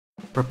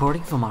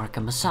Reporting from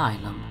Arkham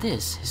Asylum,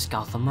 this is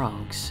Gotham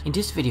Rogues. In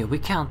this video we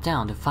count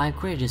down the 5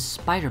 greatest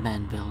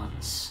Spider-Man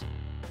villains.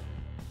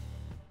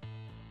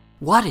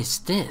 What is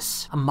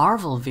this? A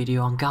Marvel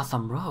video on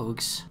Gotham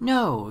Rogues?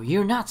 No,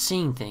 you're not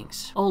seeing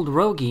things. Old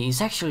Rogie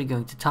is actually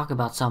going to talk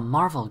about some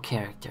Marvel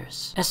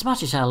characters. As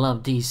much as I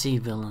love DC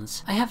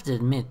villains, I have to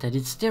admit that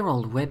it's their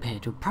old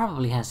webhead who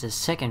probably has the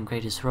second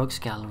greatest rogues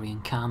gallery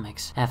in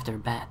comics, after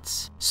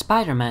Bats.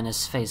 Spider-Man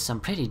has faced some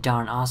pretty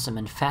darn awesome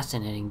and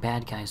fascinating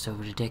bad guys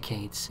over the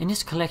decades, and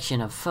his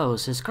collection of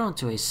foes has grown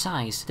to a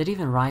size that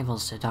even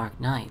rivals the Dark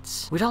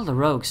Knights. With all the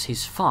rogues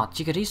he's fought,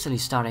 you could easily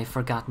start a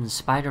forgotten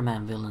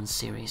Spider-Man villain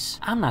series.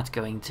 I'm not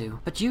going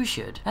to, but you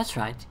should. That's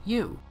right,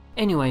 you.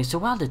 Anyway, so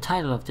while the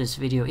title of this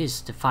video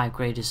is the 5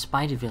 greatest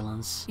Spidey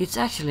villains, it's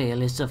actually a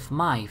list of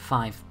my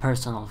 5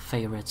 personal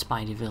favorite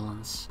Spidey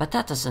villains. But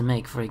that doesn't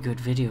make for a good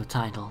video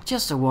title.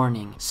 Just a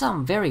warning,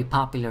 some very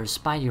popular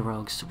Spidey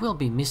rogues will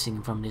be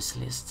missing from this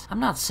list. I'm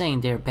not saying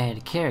they're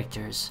bad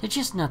characters, they're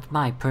just not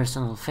my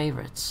personal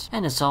favorites.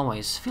 And as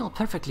always, feel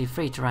perfectly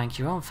free to rank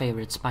your own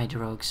favorite Spidey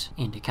rogues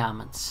in the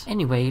comments.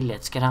 Anyway,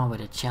 let's get on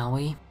with it, shall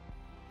we?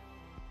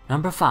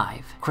 Number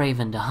 5.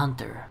 Kraven the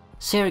Hunter.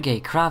 Sergei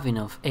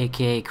Kravinov,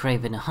 aka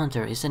Kraven the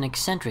Hunter, is an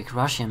eccentric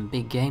Russian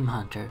big game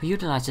hunter who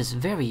utilizes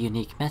very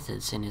unique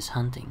methods in his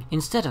hunting.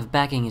 Instead of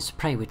bagging his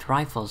prey with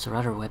rifles or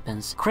other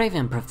weapons,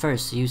 Kraven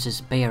prefers to use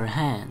his bare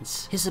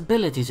hands. His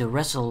ability to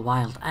wrestle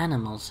wild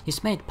animals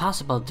is made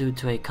possible due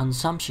to a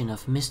consumption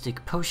of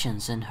mystic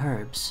potions and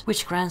herbs,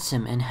 which grants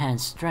him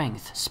enhanced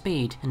strength,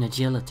 speed, and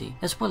agility,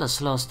 as well as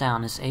slows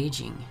down his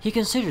aging. He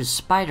considers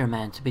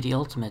Spider-Man to be the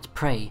ultimate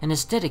prey and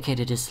has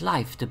dedicated his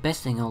life to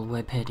besting old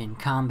webhead in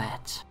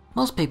combat.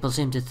 Most people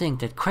seem to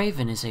think that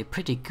Kraven is a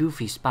pretty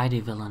goofy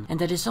Spidey villain and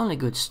that his only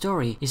good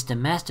story is the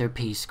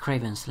masterpiece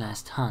Kraven's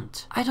Last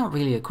Hunt. I don't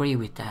really agree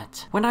with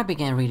that. When I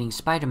began reading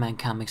Spider-Man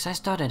comics, I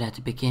started at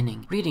the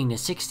beginning, reading the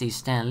 60s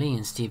Stan Lee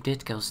and Steve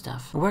Ditko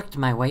stuff, and worked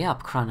my way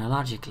up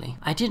chronologically.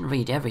 I didn't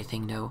read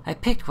everything though, I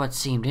picked what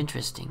seemed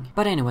interesting.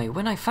 But anyway,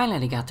 when I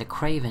finally got to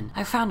Kraven,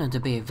 I found him to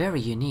be a very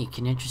unique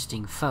and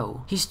interesting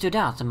foe. He stood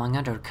out among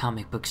other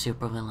comic book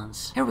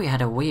supervillains. Here we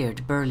had a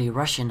weird, burly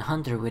Russian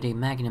hunter with a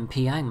Magnum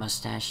PI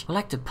mustache who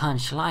liked to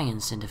punch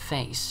lions in the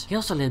face. He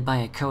also lived by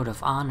a code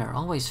of honor,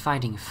 always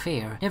fighting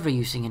fair, never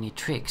using any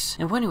tricks,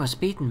 and when he was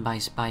beaten by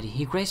Spidey,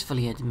 he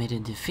gracefully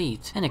admitted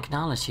defeat and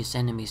acknowledged his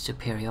enemy's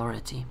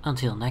superiority.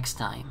 Until next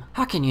time.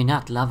 How can you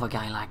not love a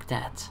guy like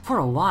that? For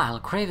a while,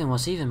 Kraven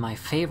was even my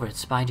favorite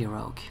Spidey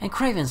rogue, and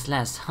Kraven's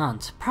Last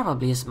Hunt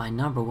probably is my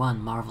 #1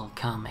 Marvel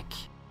comic.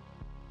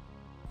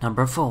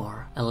 Number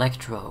 4.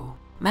 Electro.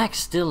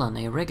 Max Dillon,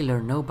 a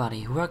regular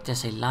nobody who worked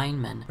as a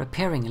lineman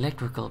repairing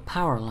electrical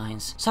power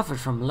lines, suffered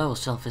from low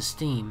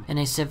self-esteem and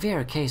a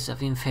severe case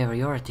of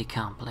inferiority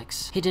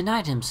complex. He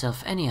denied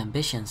himself any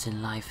ambitions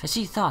in life as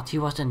he thought he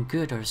wasn't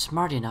good or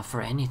smart enough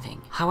for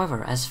anything.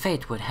 However, as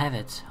fate would have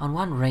it, on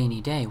one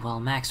rainy day while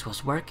Max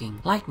was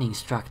working, lightning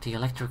struck the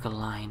electrical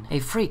line. A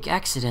freak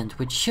accident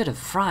which should have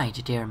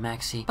fried dear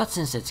Maxie, but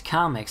since it's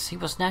comics, he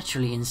was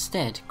naturally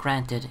instead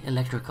granted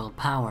electrical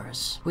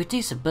powers. With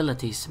these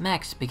abilities,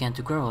 Max began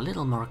to grow a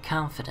little more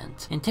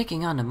confident. In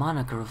taking on the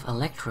moniker of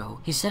Electro,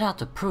 he set out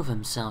to prove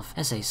himself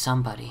as a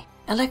somebody.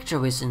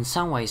 Electro is in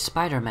some ways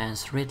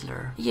Spider-Man's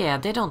Riddler. Yeah,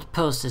 they don't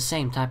pose the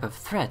same type of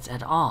threat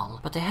at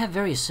all, but they have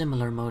very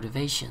similar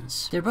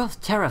motivations. They're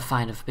both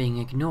terrified of being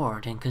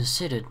ignored and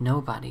considered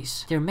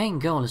nobodies. Their main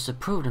goal is to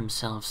prove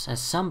themselves as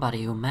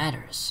somebody who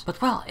matters.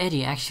 But while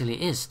Eddie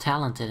actually is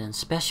talented and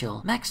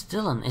special, Max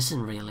Dillon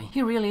isn't really.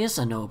 He really is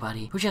a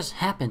nobody who just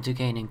happened to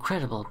gain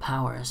incredible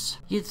powers.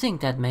 You'd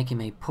think that'd make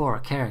him a poor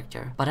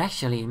character, but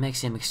actually it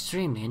makes him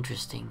extremely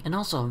interesting and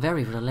also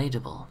very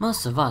relatable.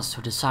 Most of us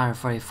who desire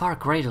for a far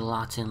greater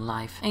lot in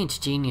life ain't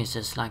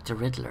geniuses like the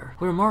Riddler.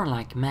 We're more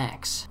like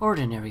Max,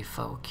 ordinary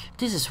folk.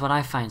 This is what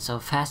I find so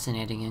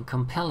fascinating and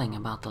compelling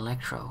about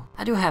Electro.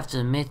 I do have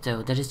to admit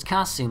though that his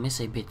costume is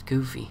a bit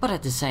goofy, but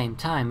at the same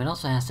time it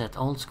also has that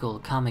old school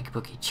comic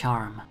booky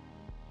charm.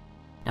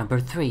 Number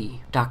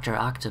 3. Dr.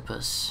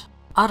 Octopus.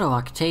 Otto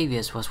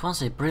Octavius was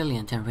once a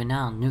brilliant and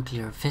renowned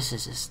nuclear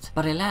physicist,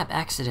 but a lab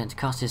accident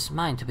caused his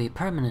mind to be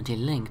permanently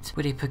linked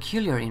with a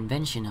peculiar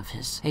invention of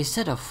his, a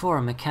set of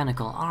 4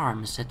 mechanical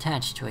arms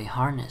attached to a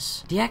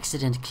harness. The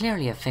accident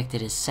clearly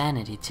affected his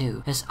sanity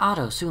too, as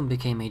Otto soon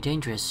became a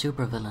dangerous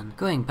supervillain,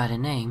 going by the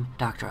name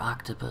Dr.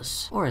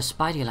 Octopus, or as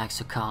Spidey likes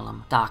to call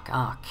him, Doc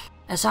Ock.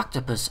 As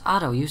Octopus,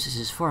 Otto uses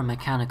his 4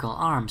 mechanical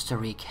arms to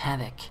wreak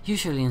havoc,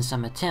 usually in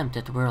some attempt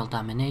at world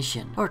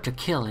domination, or to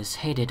kill his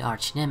hated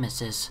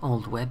arch-nemesis,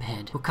 Old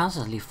Webhead, who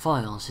constantly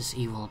foils his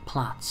evil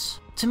plots.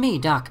 To me,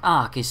 Doc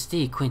Ock is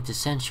the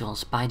quintessential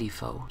Spidey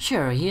foe.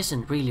 Sure, he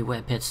isn't really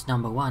Webhead's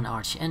 #1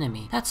 arch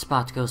enemy, that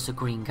spot goes to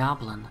Green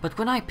Goblin, but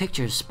when I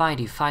picture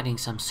Spidey fighting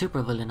some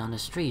supervillain on the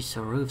streets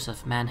or roofs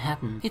of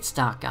Manhattan, it's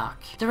Doc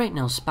Ock. There ain't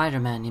no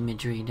Spider-Man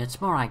imagery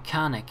that's more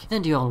iconic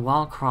than the old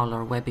wall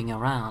crawler webbing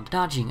around,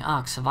 dodging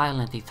Ock's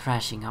violently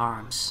thrashing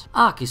arms.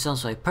 Ock is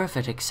also a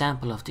perfect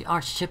example of the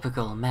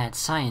archetypical mad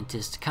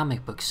scientist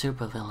comic book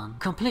supervillain,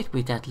 complete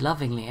with that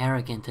lovingly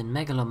arrogant and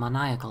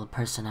megalomaniacal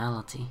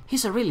personality.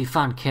 He's a really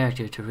fun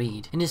character to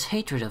read, and his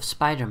hatred of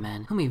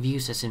Spider-Man, whom he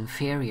views as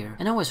inferior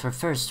and always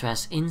refers to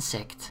as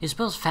insect, is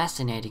both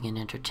fascinating and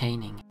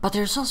entertaining. But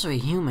there's also a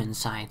human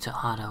side to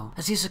Otto,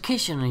 as he's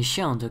occasionally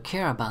shown to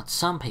care about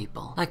some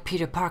people, like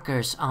Peter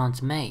Parker's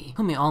Aunt May,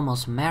 whom he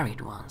almost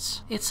married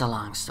once. It's a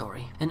long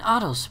story, and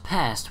Otto's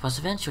past was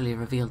eventually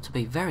revealed to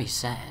be very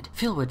sad,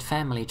 filled with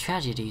family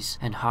tragedies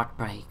and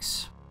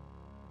heartbreaks.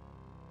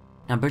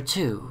 Number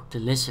 2. The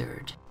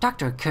Lizard.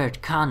 Dr.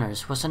 Kurt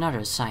Connors was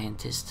another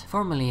scientist,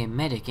 formerly a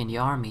medic in the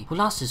army, who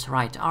lost his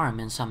right arm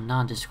in some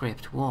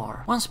nondescript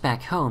war. Once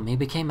back home, he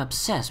became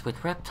obsessed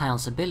with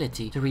reptiles'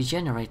 ability to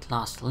regenerate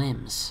lost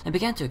limbs, and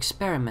began to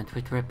experiment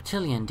with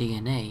reptilian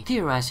DNA,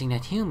 theorizing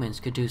that humans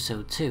could do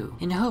so too.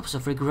 In hopes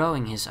of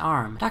regrowing his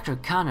arm, Dr.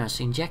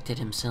 Connors injected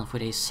himself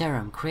with a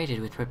serum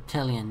created with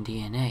reptilian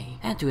DNA,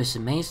 and to his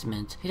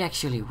amazement, it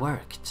actually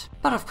worked.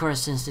 But of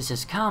course, since this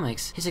is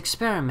comics, his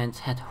experiment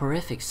had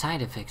horrific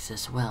side effects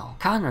as well.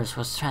 Connors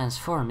was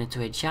transformed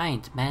into a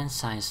giant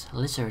man-sized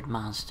lizard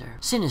monster.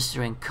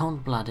 Sinister and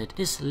cold-blooded,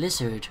 this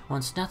lizard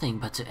wants nothing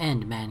but to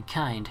end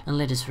mankind and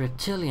let his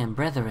reptilian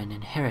brethren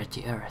inherit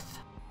the earth.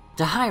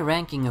 The high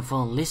ranking of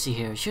all Lizzie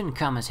here shouldn't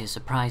come as a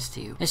surprise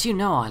to you, as you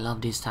know I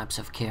love these types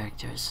of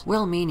characters.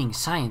 Well-meaning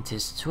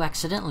scientists who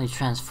accidentally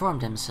transform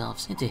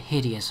themselves into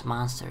hideous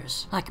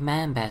monsters, like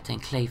Man-Bat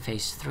and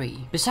Clayface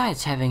 3.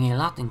 Besides having a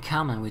lot in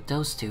common with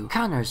those two,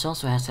 Connors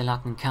also has a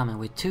lot in common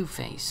with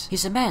Two-Face.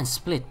 He's a man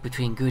split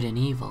between good and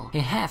evil, a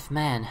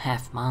half-man,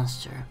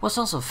 half-monster. What's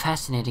also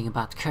fascinating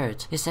about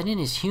Kurt is that in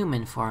his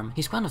human form,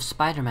 he's one of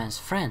Spider-Man's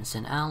friends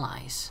and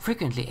allies,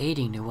 frequently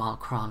aiding the wall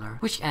crawler,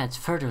 which adds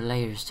further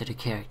layers to the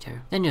character.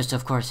 Then there's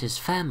of course his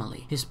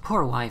family, his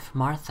poor wife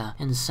Martha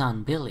and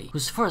son Billy,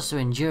 who's forced to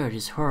endure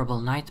this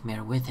horrible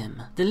nightmare with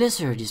him. The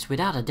Lizard is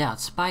without a doubt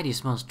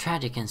Spidey's most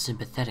tragic and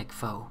sympathetic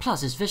foe.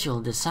 Plus his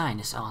visual design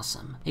is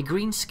awesome. A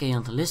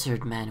green-scaled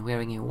lizard man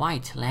wearing a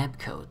white lab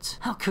coat.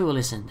 How cool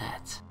isn't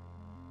that?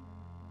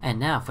 And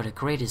now for the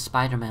greatest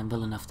Spider-Man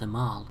villain of them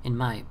all, in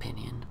my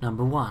opinion.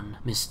 Number 1.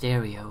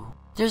 Mysterio.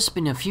 There's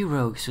been a few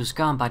rogues who's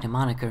gone by the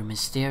moniker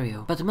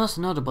Mysterio, but the most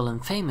notable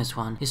and famous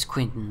one is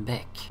Quentin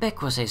Beck.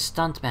 Beck was a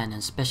stuntman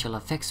and special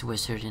effects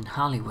wizard in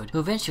Hollywood who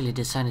eventually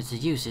decided to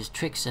use his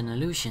tricks and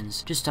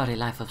illusions to start a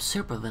life of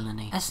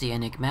supervillainy as the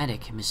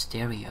enigmatic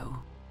Mysterio.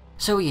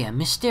 So yeah,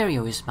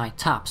 Mysterio is my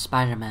top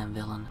Spider-Man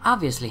villain.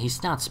 Obviously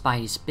he's not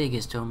Spidey's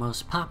biggest or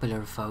most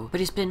popular foe, but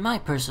he's been my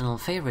personal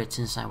favorite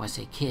since I was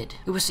a kid.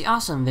 It was the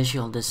awesome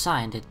visual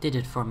design that did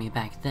it for me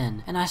back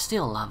then, and I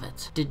still love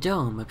it. The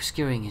dome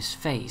obscuring his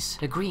face,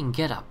 the green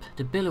getup,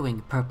 the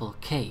billowing purple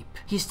cape.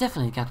 He's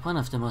definitely got one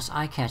of the most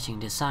eye-catching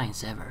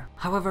designs ever.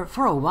 However,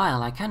 for a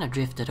while I kinda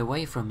drifted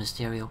away from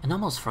Mysterio and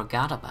almost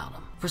forgot about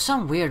him. For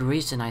some weird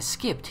reason I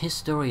skipped his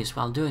stories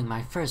while doing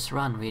my first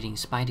run reading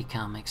Spidey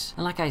comics,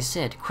 and like I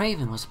said,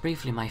 Craven was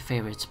briefly my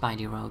favorite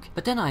Spidey rogue,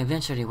 but then I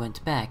eventually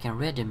went back and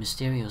read the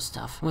Mysterio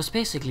stuff and was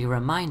basically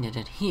reminded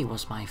that he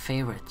was my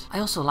favorite. I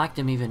also liked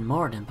him even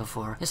more than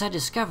before, as I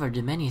discovered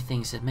the many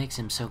things that makes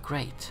him so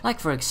great. Like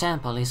for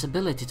example, his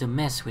ability to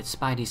mess with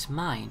Spidey's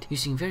mind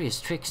using various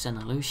tricks and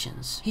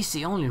illusions. He's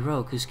the only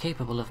rogue who's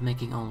capable of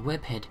making old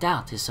Webhead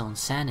doubt his own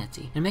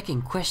sanity and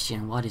making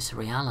question what is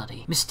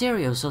reality.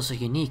 Mysterio is also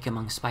unique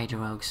among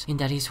Spider-Rogues in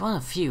that he's one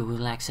of few who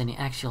lacks any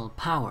actual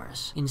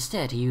powers.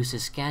 Instead, he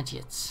uses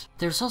gadgets.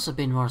 There's also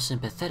been more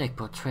sympathetic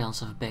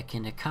portrayals of Beck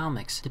in the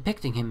comics,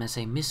 depicting him as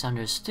a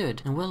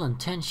misunderstood and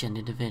well-intentioned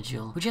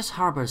individual who just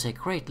harbors a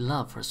great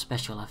love for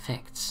special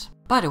effects.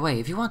 By the way,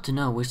 if you want to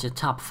know which the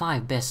top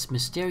 5 best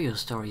Mysterio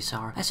stories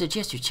are, I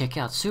suggest you check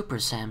out Super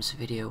Sam's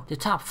video, The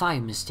Top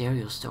 5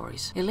 Mysterio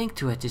Stories. A link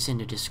to it is in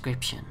the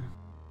description.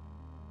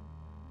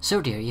 So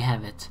there you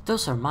have it.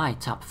 Those are my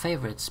top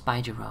favorite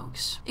Spidey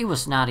rogues. It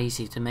was not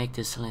easy to make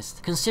this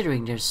list,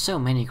 considering there's so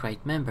many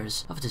great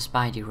members of the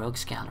Spidey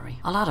rogues gallery.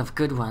 A lot of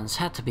good ones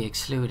had to be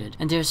excluded,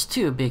 and there's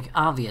 2 big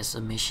obvious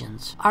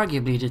omissions,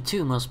 arguably the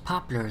 2 most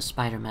popular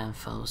Spider-Man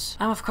foes.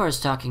 I'm of course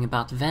talking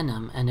about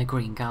Venom and the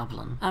Green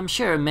Goblin. I'm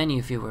sure many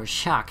of you were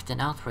shocked and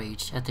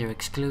outraged at their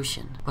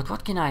exclusion, but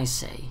what can I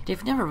say?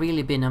 They've never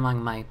really been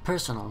among my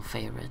personal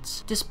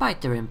favorites,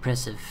 despite their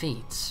impressive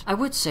feats. I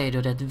would say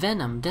though that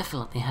Venom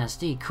definitely has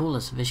the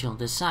coolest visual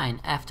design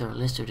after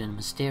Lizard and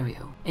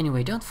Mysterio.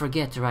 Anyway, don't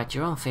forget to write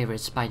your own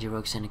favorite Spidey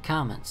rogues in the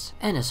comments.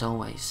 And as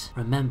always,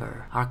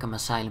 remember, Arkham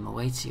Asylum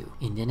awaits you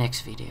in the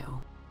next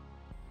video.